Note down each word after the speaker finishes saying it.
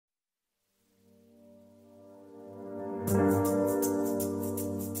Hello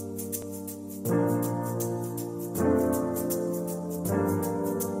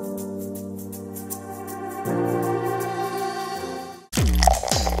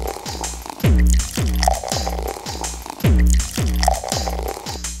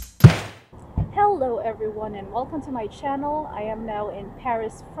everyone and welcome to my channel. I am now in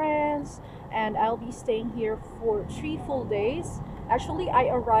Paris, France, and I'll be staying here for 3 full days. Actually, I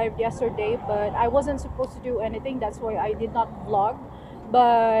arrived yesterday, but I wasn't supposed to do anything. That's why I did not vlog.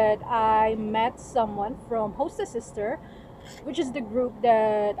 But I met someone from Hostess Sister, which is the group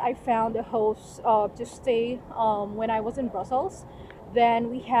that I found a host to stay when I was in Brussels. Then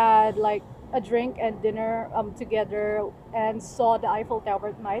we had like a drink and dinner together and saw the Eiffel Tower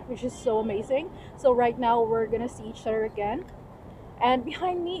at night, which is so amazing. So right now we're gonna see each other again. And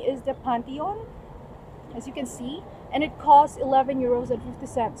behind me is the Pantheon, as you can see, and it costs 11 euros and 50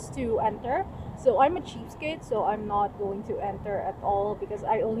 cents to enter. So I'm a cheapskate, so I'm not going to enter at all because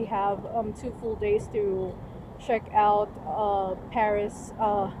I only have 2 full days to check out Paris,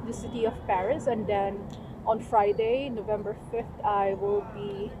 the city of Paris, and then on Friday, November 5th, I will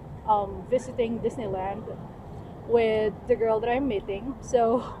be visiting Disneyland with the girl that I'm meeting.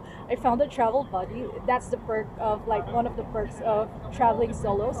 So I found a travel buddy. That's the perk of, like, one of the perks of traveling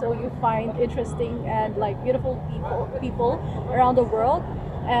solo. So you find interesting and like beautiful people around the world.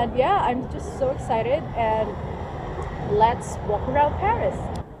 And yeah, I'm just so excited, and let's walk around Paris.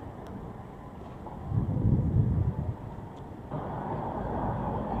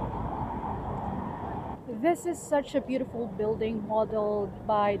 This is such a beautiful building modeled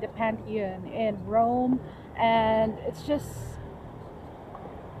by the Pantheon in Rome, and it's just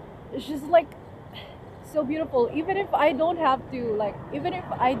like so beautiful. Even if I don't have to, like, even if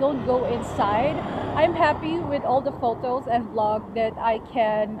I don't go inside, I'm happy with all the photos and vlog that I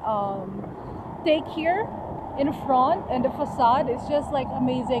can take here in front, and the facade is just like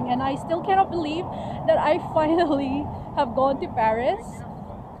amazing. And I still cannot believe that I finally have gone to Paris.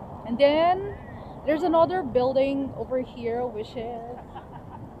 And then there's another building over here, which is,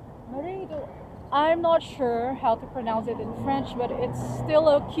 I'm not sure how to pronounce it in French, but it's still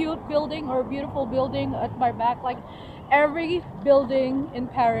a cute building or a beautiful building at my back. Like, every building in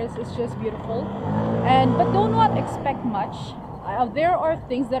Paris is just beautiful, but do not expect much. There are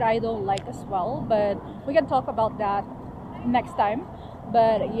things that I don't like as well, but we can talk about that next time.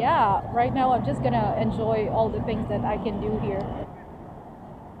 But yeah, right now I'm just gonna enjoy all the things that I can do here.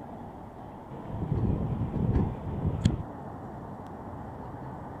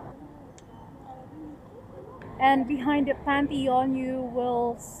 And behind the Pantheon, you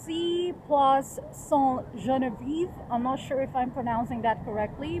will see Place Sainte Geneviève. I'm not sure if I'm pronouncing that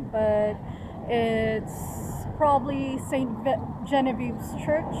correctly, but it's probably Saint Genevieve's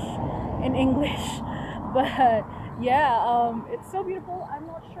Church in English. But yeah, it's so beautiful. I'm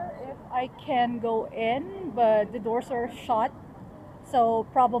not sure if I can go in, but the doors are shut, so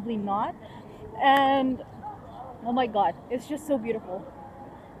probably not. And oh my god, it's just so beautiful.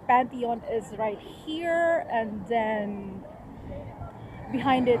 Pantheon is right here, and then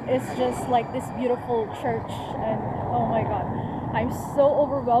behind it is just like this beautiful church. And oh my god, I'm so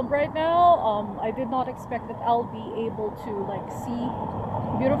overwhelmed right now. I did not expect that I'll be able to like see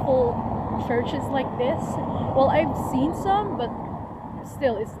beautiful churches like this. Well, I've seen some, but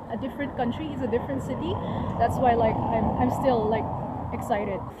still, it's a different country, it's a different city. That's why, like, I'm still like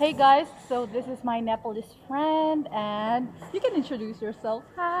excited. Hey guys, so this is my Nepalese friend, and you can introduce yourself.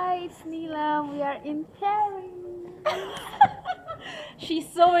 Hi, it's Nila. We are in Paris.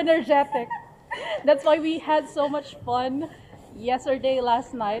 She's so energetic. That's why we had so much fun yesterday,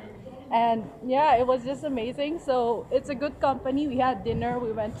 last night, and yeah, it was just amazing. So it's a good company. We had dinner,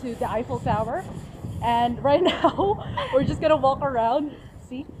 we went to the Eiffel Tower, and right now we're just gonna walk around.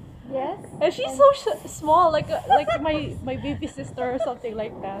 See? Yes. And she's so small, like my baby sister or something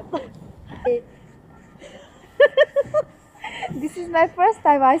like that. This is my first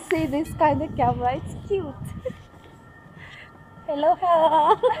time I see this kind of camera. It's cute. Hello,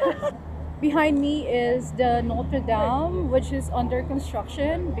 hello. Behind me is the Notre Dame, which is under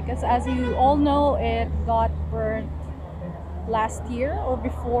construction because, as you all know, it got burnt last year or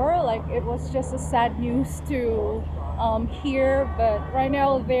before. Like, it was just a sad news to here, but right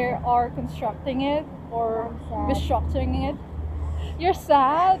now they are constructing it or restructuring it. You're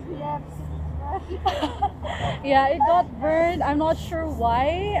sad? Yes. Yeah, it got burned. I'm not sure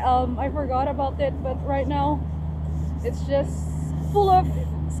why. I forgot about it, but right now it's just full of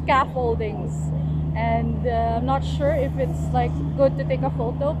scaffoldings, and I'm not sure if it's like good to take a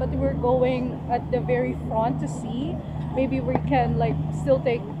photo, but we're going at the very front to see maybe we can like still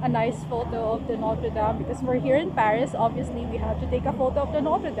take a nice photo of the Notre Dame because we're here in Paris. Obviously, we have to take a photo of the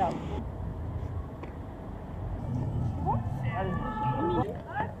Notre Dame.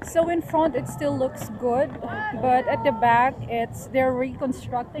 So in front it still looks good, but at the back they're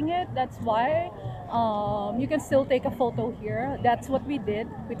reconstructing it. That's why you can still take a photo here. That's what we did.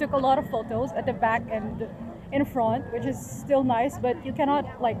 We took a lot of photos at the back and in front, which is still nice, but you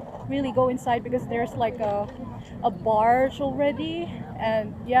cannot like really go inside because there's like a barge already,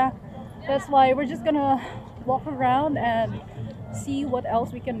 and yeah, that's why we're just gonna walk around and see what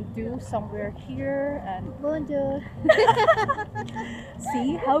else we can do somewhere here and Bonjour.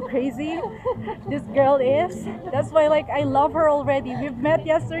 see how crazy this girl is. That's why like I love her already. We've met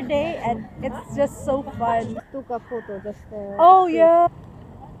yesterday and it's just so fun. Took a photo just. Oh yeah.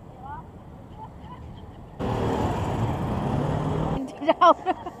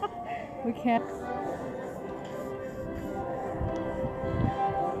 We can't.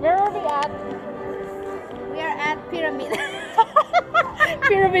 Where are we at? We are at Pyramid.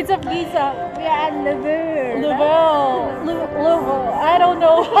 Pyramids of Giza. We are at Louvre. Louvre. I don't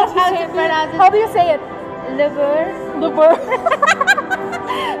know how to say it. pronounce it. How do you say it? Louvre. Louvre.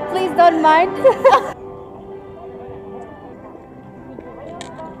 Please don't mind.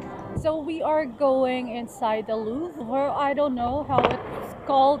 So we are going inside the Louvre. I don't know how it's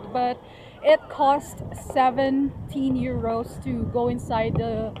called, but it cost 17 euros to go inside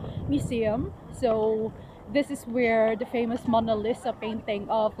the museum. So this is where the famous Mona Lisa painting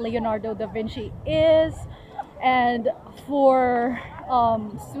of Leonardo da Vinci is. And for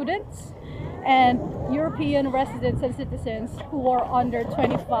students and European residents and citizens who are under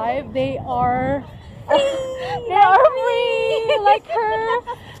 25, they are free like her.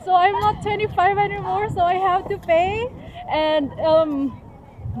 So I'm not 25 anymore, so I have to pay. And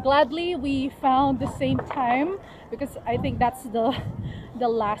gladly we found the same time because I think that's the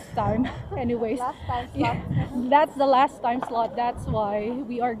last time anyways. Last time slot. Yeah, that's the last time slot. That's why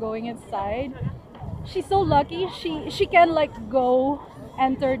we are going inside. She's so lucky. She can like go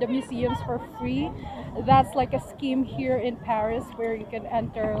enter the museums for free. That's like a scheme here in Paris where you can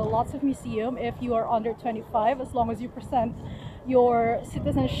enter lots of museum if you are under 25, as long as you present your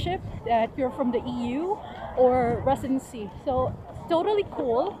citizenship that you're from the EU or residency. So totally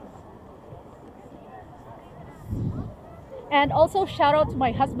cool. And also shout out to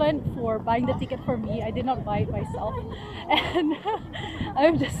my husband for buying the ticket for me. I did not buy it myself. And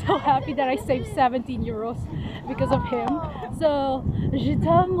I'm just so happy that I saved 17 euros because of him. So, je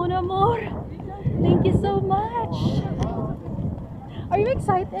t'aime mon amour. Thank you so much. Are you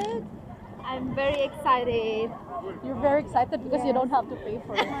excited? I'm very excited. You're very excited because you don't have to pay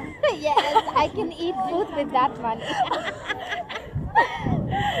for it. Yes, I can eat food with that money.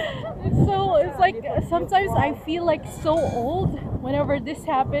 So it's like sometimes I feel like so old whenever this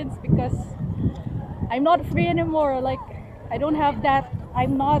happens because I'm not free anymore. Like I don't have that.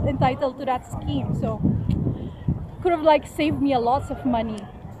 I'm not entitled to that scheme. So could have like saved me a lots of money.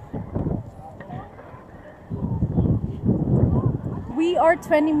 We are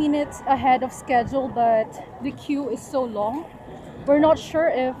 20 minutes ahead of schedule, but the queue is so long. We're not sure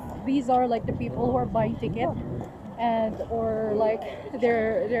if these are like the people who are buying ticket and or like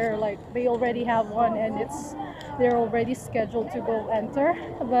they're like they already have one and they're already scheduled to go enter.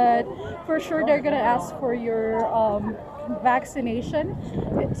 But for sure they're gonna ask for your vaccination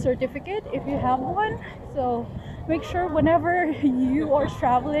certificate if you have one. So make sure whenever you are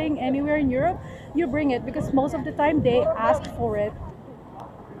traveling anywhere in Europe, you bring it because most of the time they ask for it.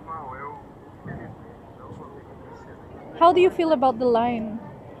 How do you feel about the line?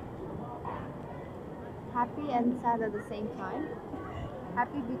 Happy and sad at the same time.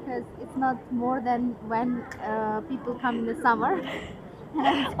 Happy because it's not more than when people come in the summer. And Oh,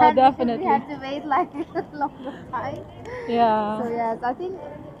 sad because definitely. we have to wait like a longer time. Yeah. So yes, I think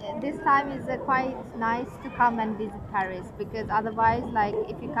this time is quite nice to come and visit Paris because otherwise, like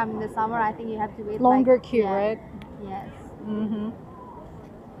if you come in the summer, I think you have to wait Longer like, queue, yeah, right? Yes, Mm-hmm.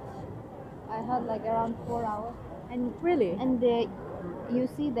 I had like around 4 hours. And Really? you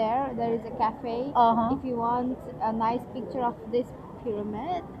see there is a cafe. Uh-huh. If you want a nice picture of this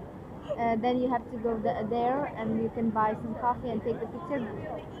pyramid, then you have to go there and you can buy some coffee and take the picture.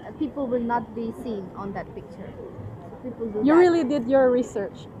 People will not be seen on that picture. So people do You that. really did your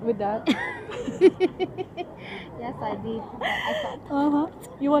research with that. Yes, I did. I thought. Uh-huh.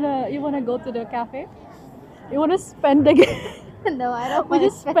 You wanna go to the cafe? You wanna spend again? No, I don't We want to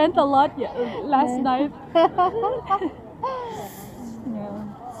just spent a lot last Yeah. night. Yeah.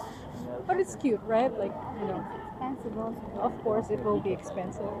 But it's cute, right? Like, Expensive also. of course it will be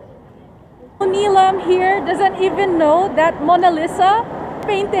expensive. Nilam here doesn't even know that Mona Lisa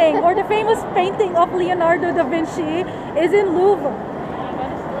painting or the famous painting of Leonardo da Vinci is in Louvre.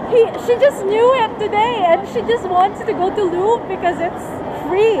 She just knew it today and she just wants to go to Louvre because it's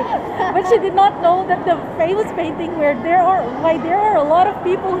free. But she did not know that the famous painting why there are a lot of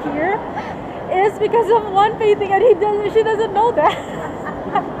people here is because of one painting, and she doesn't know that.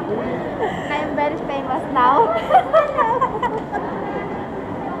 I am very famous now.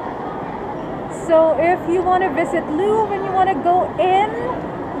 So if you want to visit Louvre and you want to go in,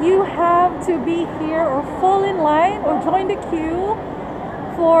 you have to be here or fall in line or join the queue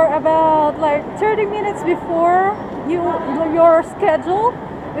for about like 30 minutes before your schedule,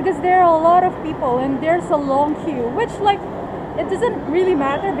 because there are a lot of people and there's a long queue, which like it doesn't really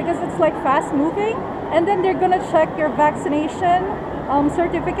matter because it's like fast moving, and then they're gonna check your vaccination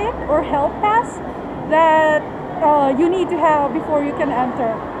certificate or health pass that you need to have before you can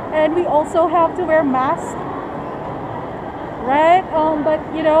enter. And we also have to wear masks, right? But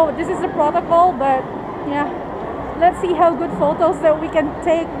you know, this is the protocol, but yeah, let's see how good photos that we can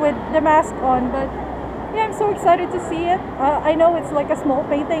take with the mask on. But yeah, I'm so excited to see it. I know it's like a small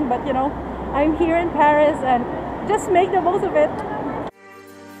painting, but you know, I'm here in Paris and just make the most of it.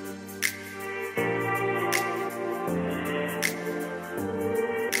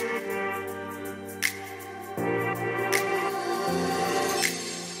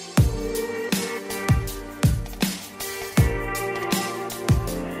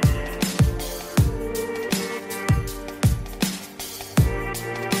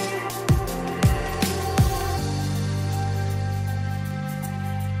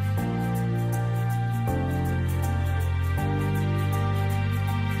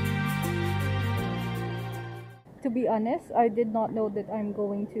 To be honest, I did not know that I'm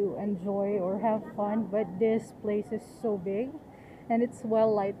going to enjoy or have fun, but this place is so big and it's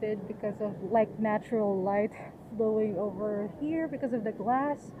well lighted because of like natural light flowing over here because of the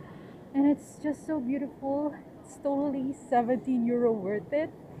glass, and it's just so beautiful. It's totally 17 euro worth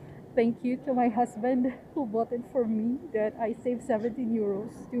it. Thank you to my husband who bought it for me, that I saved 17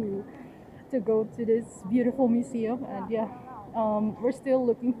 euros to go to this beautiful museum. And yeah, we're still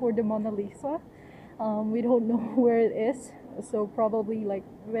looking for the Mona Lisa. We don't know where it is, so probably like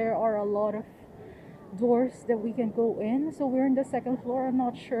there are a lot of doors that we can go in. So we're in the second floor. I'm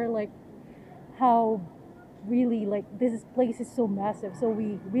not sure like how really like this place is so massive, so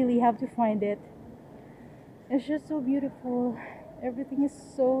we really have to find it. It's just so beautiful. Everything is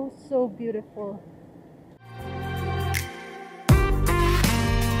so beautiful.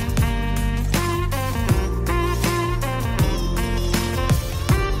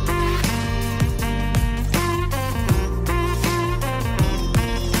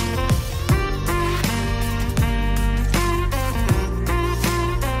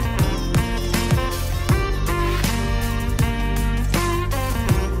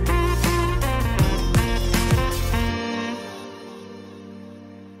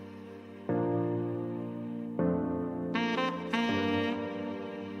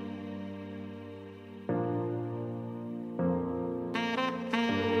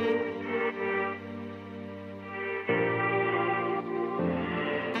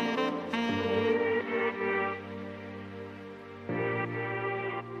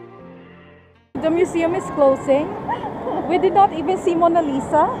 The museum is closing. We did not even see Mona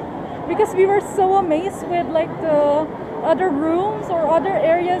Lisa because we were so amazed with like the other rooms or other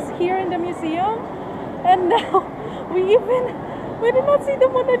areas here in the museum, and now we did not see the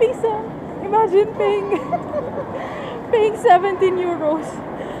Mona Lisa. Imagine paying 17 euros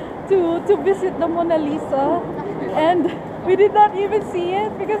to visit the Mona Lisa, and we did not even see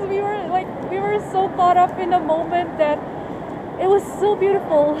it because we were so caught up in the moment that it was so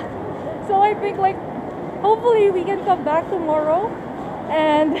beautiful. So I think like hopefully we can come back tomorrow,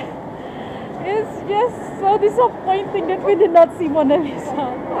 and it's just so disappointing that we did not see Mona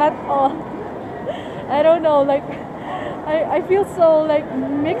Lisa at all. I don't know, like I feel so like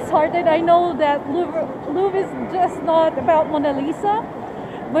mixed-hearted. I know that Louvre is just not about Mona Lisa,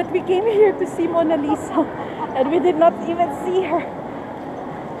 but we came here to see Mona Lisa and we did not even see her.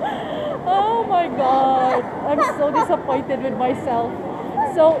 Oh my god, I'm so disappointed with myself.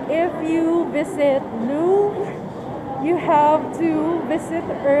 So if you visit Louvre, you have to visit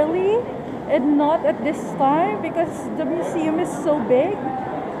early and not at this time because the museum is so big.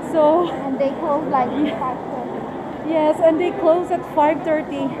 So And they close like 5:30. yes, and they close at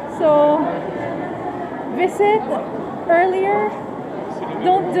 5:30. So visit earlier.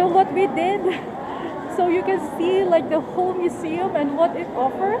 Don't do what we did. So you can see like the whole museum and what it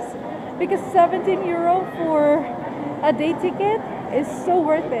offers, because 17 euro for a day ticket is so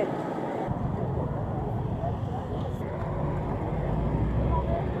worth it.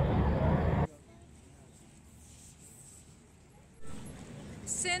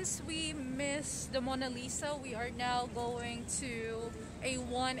 Since we missed the Mona Lisa, we are now going to a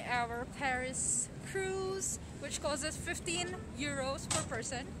 1 hour Paris cruise, which costs us 15 euros per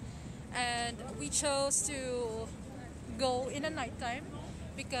person. And we chose to go in the nighttime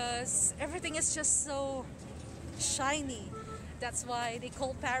because everything is just so shiny. That's why they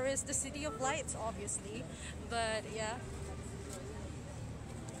call Paris the city of lights, obviously. But yeah,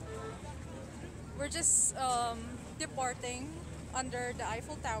 we're just departing under the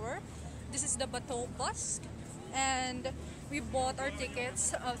Eiffel Tower. This is the Bateau bus, and we bought our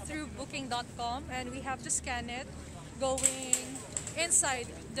tickets through booking.com, and we have to scan it going inside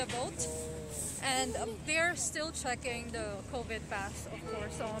the boat. And they're still checking the COVID pass, of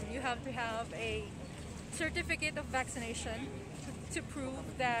course. You have to have a certificate of vaccination to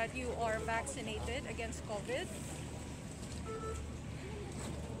prove that you are vaccinated against COVID.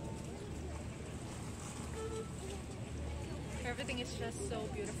 Everything is just so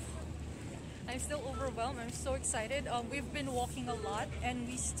beautiful. I'm still overwhelmed. I'm so excited. We've been walking a lot and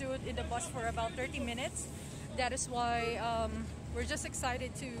we stood in the bus for about 30 minutes. That is why we're just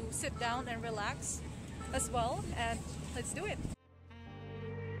excited to sit down and relax as well. And let's do it.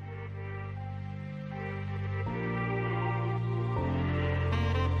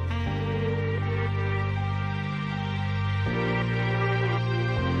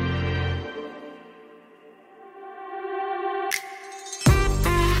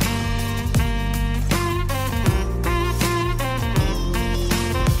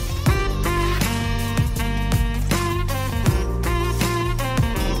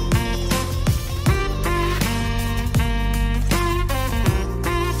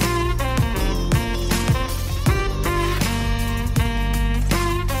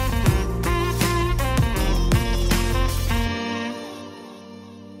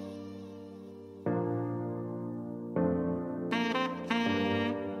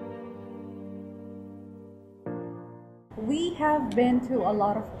 We have been to a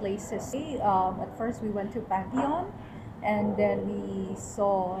lot of places. At first we went to Pantheon, and then we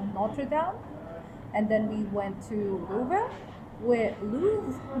saw Notre Dame, and then we went to Louvre,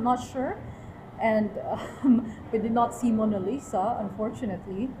 not sure, and we did not see Mona Lisa,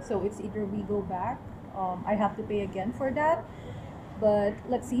 unfortunately. So it's either we go back, I have to pay again for that, but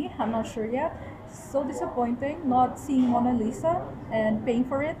let's see, I'm not sure yet. So disappointing not seeing Mona Lisa and paying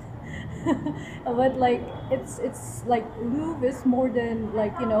for it. But like it's like Louvre is more than,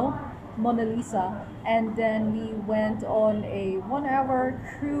 like, Mona Lisa. And then we went on a 1 hour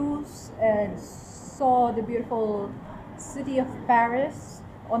cruise and saw the beautiful city of Paris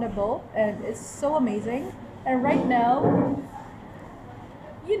on a boat, and it's so amazing. And right now,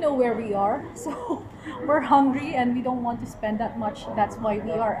 you know where we are, so we're hungry and we don't want to spend that much. That's why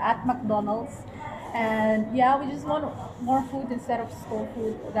we are at McDonald's. And yeah, we just want more food instead of store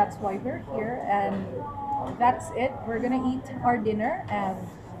food. That's why we're here, and that's it. We're gonna eat our dinner, and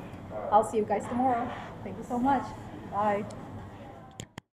I'll see you guys tomorrow. Thank you so much. Bye.